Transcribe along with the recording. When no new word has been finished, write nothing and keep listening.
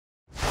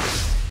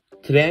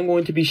Today I'm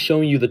going to be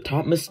showing you the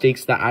top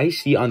mistakes that I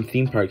see on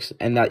theme parks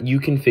and that you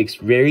can fix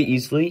very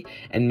easily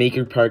and make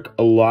your park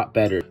a lot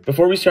better.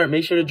 Before we start,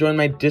 make sure to join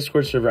my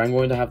Discord server. I'm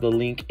going to have the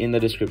link in the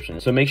description,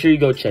 so make sure you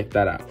go check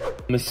that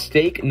out.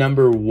 Mistake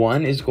number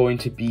 1 is going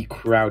to be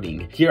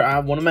crowding. Here I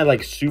have one of my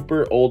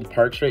super old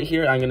parks right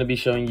here. I'm going to be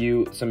showing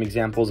you some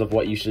examples of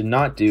what you should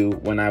not do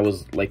when I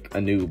was like a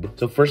noob.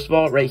 So first of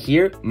all, right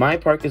here, my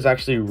park is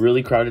actually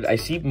really crowded. I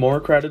see more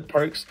crowded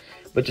parks,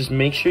 but just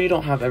make sure you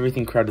don't have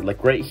everything crowded.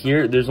 Like right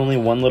here, there's only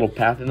one little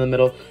path in the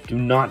middle. Do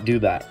not do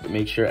that.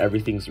 Make sure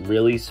everything's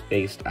really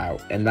spaced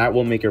out, and that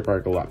will make your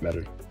park a lot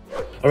better.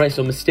 Alright,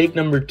 so mistake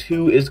number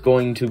 2 is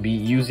going to be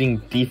using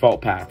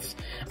default paths.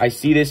 I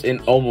see this in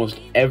almost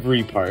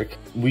every park.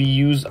 We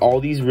use all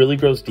these really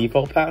gross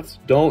default paths.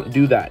 Don't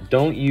do that.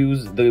 Don't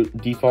use the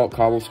default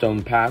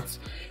cobblestone paths.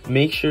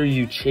 Make sure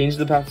you change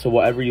the path to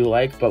whatever you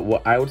like, but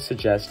what I would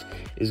suggest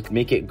is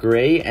make it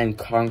gray and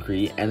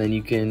concrete, and then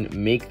you can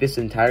make this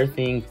entire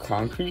thing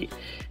concrete,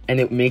 and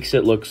it makes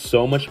it look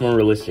so much more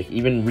realistic.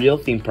 Even real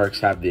theme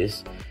parks have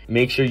this.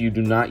 Make sure you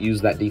do not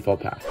use that default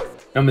path.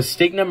 Now,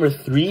 mistake number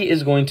 3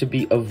 is going to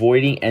be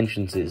avoiding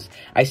entrances.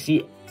 I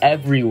see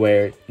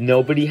everywhere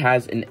nobody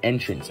has an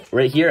entrance.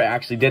 Right here, I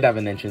actually did have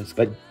an entrance,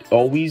 but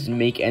always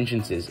make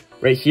entrances.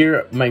 Right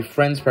here, my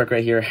friend's park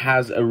right here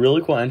has a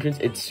really cool entrance.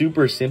 It's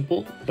super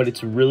simple, but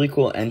it's a really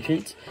cool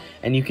entrance,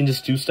 and you can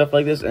just do stuff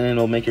like this and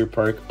it'll make your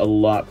park a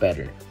lot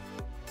better.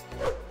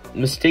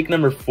 Mistake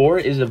number 4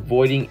 is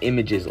avoiding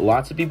images.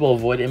 Lots of people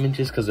avoid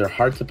images because they're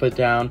hard to put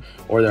down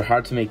or they're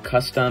hard to make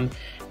custom,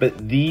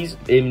 but these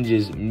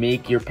images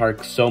make your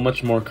park so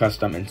much more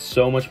custom and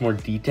so much more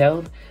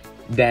detailed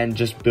than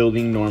just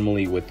building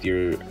normally with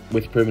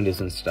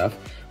primitives and stuff.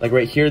 Like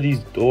right here, these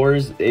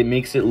doors, it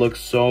makes it look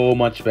so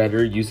much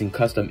better using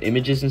custom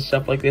images and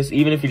stuff like this.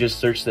 Even if you just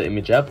search the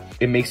image up,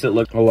 it makes it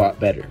look a lot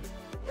better.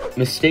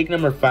 Mistake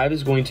number 5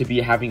 is going to be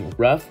having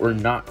rough or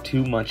not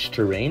too much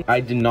terrain. I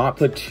did not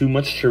put too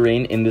much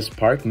terrain in this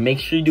park. Make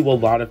sure you do a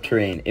lot of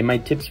terrain. In my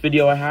tips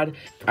video I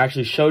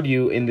actually showed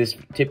you in this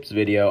tips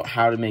video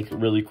how to make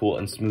really cool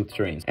and smooth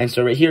terrains. And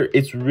so right here,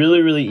 it's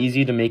really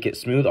easy to make it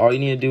smooth. All you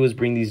need to do is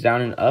bring these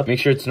down and up. Make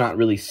sure it's not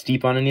really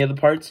steep on any of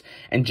the parts.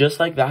 And just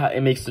like that,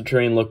 it makes the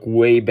terrain look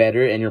way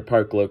better and your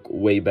park look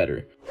way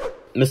better.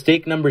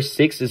 Mistake number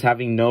 6 is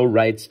having no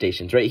ride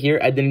stations. Right here,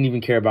 I didn't even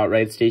care about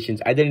ride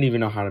stations. I didn't even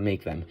know how to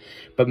make them.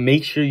 But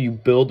make sure you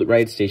build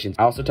ride stations.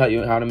 I also taught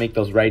you how to make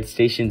those ride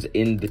stations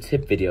in the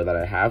tip video that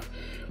I have.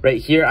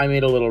 Right here, I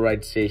made a little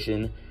ride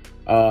station.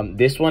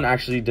 This one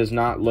actually does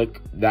not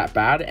look that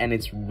bad, and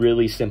it's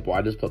really simple.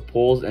 I just put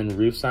poles and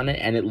roofs on it,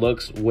 and it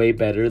looks way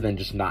better than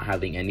just not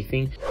having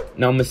anything.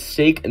 Now,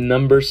 mistake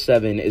number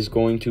 7 is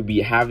going to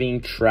be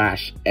having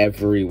trash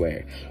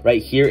everywhere.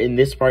 Right here in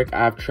this park,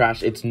 I have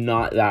trash. It's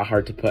not that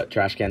hard to put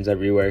trash cans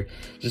everywhere.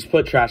 Just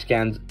put trash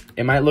cans.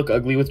 It might look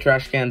ugly with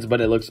trash cans,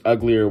 but it looks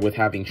uglier with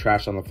having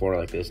trash on the floor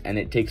like this, and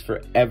it takes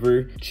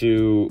forever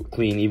to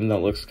clean, even though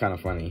it looks kind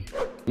of funny.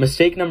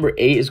 Mistake number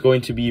 8 is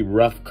going to be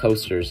rough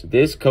coasters.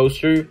 This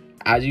coaster,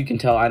 as you can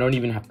tell, I don't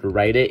even have to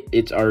write it.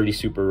 It's already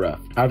super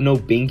rough. I have no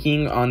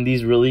banking on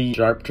these really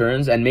sharp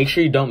turns, and make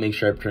sure you don't make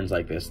sharp turns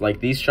like this. Like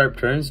these sharp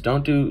turns,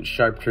 don't do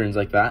sharp turns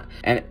like that.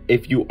 And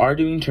if you are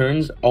doing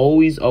turns,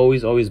 always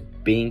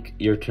bank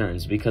your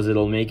turns because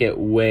it'll make it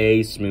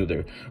way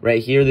smoother.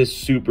 Right here, this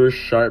super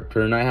sharp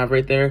turn I have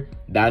right there,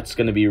 that's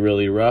going to be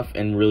really rough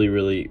and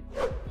really.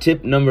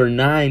 Tip number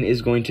 9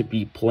 is going to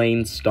be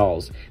plain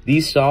stalls.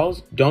 These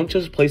stalls, don't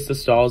just place the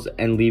stalls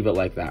and leave it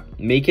like that.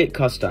 Make it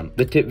custom.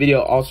 The tip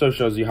video also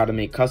shows you how to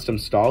make custom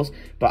stalls,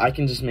 but I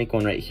can just make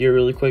one right here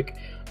really quick.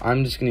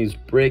 I'm just going to use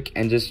brick,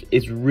 and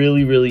it's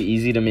really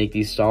easy to make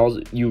these stalls.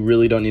 You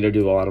really don't need to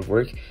do a lot of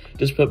work.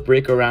 Just put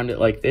brick around it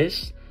like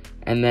this,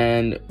 and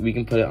then we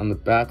can put it on the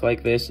back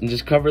like this, and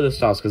just cover the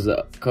stalls because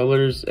the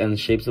colors and the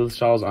shapes of the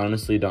stalls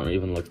honestly don't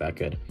even look that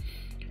good.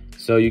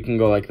 So you can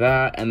go like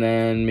that, and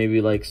then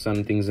maybe like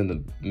some things in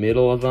the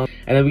middle of them.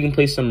 And then we can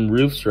place some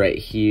roofs right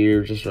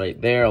here, just right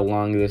there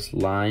along this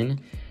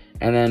line.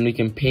 And then we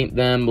can paint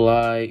them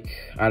like,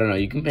 I don't know,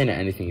 you can paint it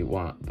anything you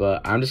want.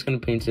 But I'm just going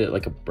to paint it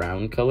like a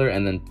brown color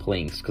and then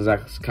planks, because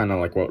that's kind of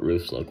like what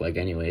roofs look like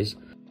anyways.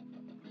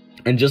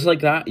 And just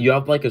like that, you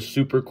have like a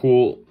super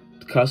cool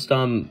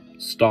custom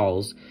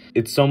stalls.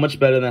 It's so much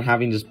better than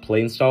having just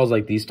plain stalls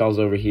like these stalls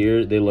over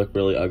here. They look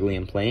really ugly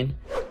and plain.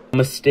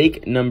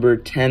 Mistake number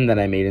 10 that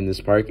I made in this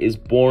park is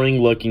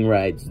boring looking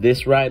rides.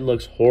 This ride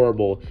looks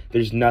horrible.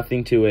 There's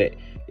nothing to it.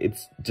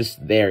 It's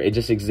just there. It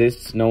just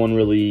exists. No one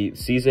really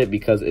sees it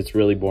because it's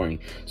really boring.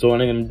 So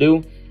what I'm going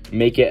to do,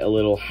 make it a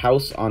little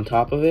house on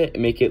top of it.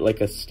 Make it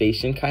like a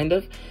station kind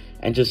of.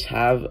 And just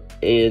have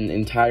an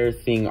entire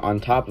thing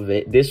on top of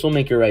it. This will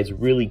make your rides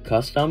really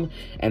custom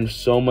and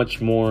so much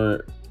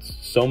cooler.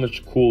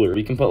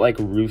 We can put like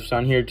roofs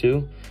on here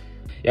too.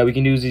 Yeah, we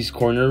can use these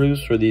corner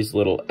roofs for these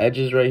little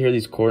edges right here,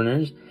 these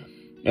corners.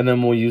 And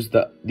then we'll use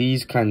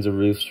these kinds of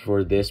roofs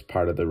for this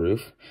part of the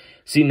roof.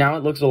 See, now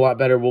it looks a lot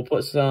better. We'll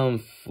put some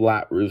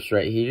flat roofs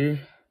right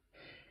here.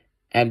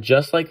 And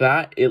just like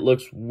that, it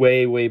looks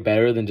way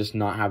better than just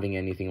not having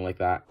anything like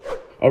that.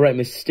 All right,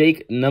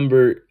 mistake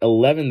number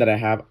 11 that I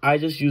have, I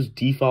just use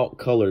default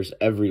colors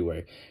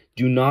everywhere.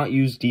 Do not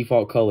use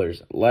default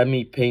colors. Let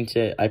me paint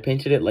it. I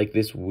painted it like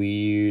this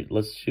weird.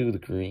 Let's do the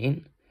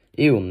green.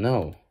 Ew,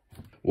 no.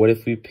 What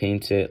if we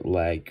paint it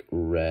like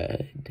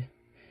red?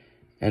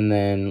 And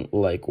then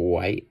like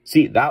white?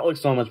 See, that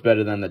looks so much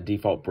better than the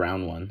default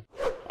brown one.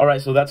 All right,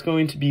 so that's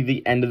going to be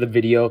the end of the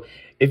video.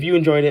 If you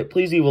enjoyed it,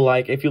 please leave a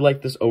like. If you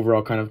like this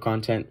overall kind of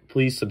content,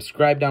 please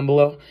subscribe down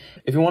below.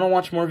 If you want to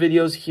watch more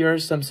videos, here are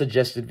some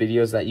suggested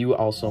videos that you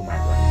also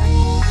might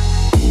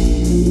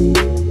like.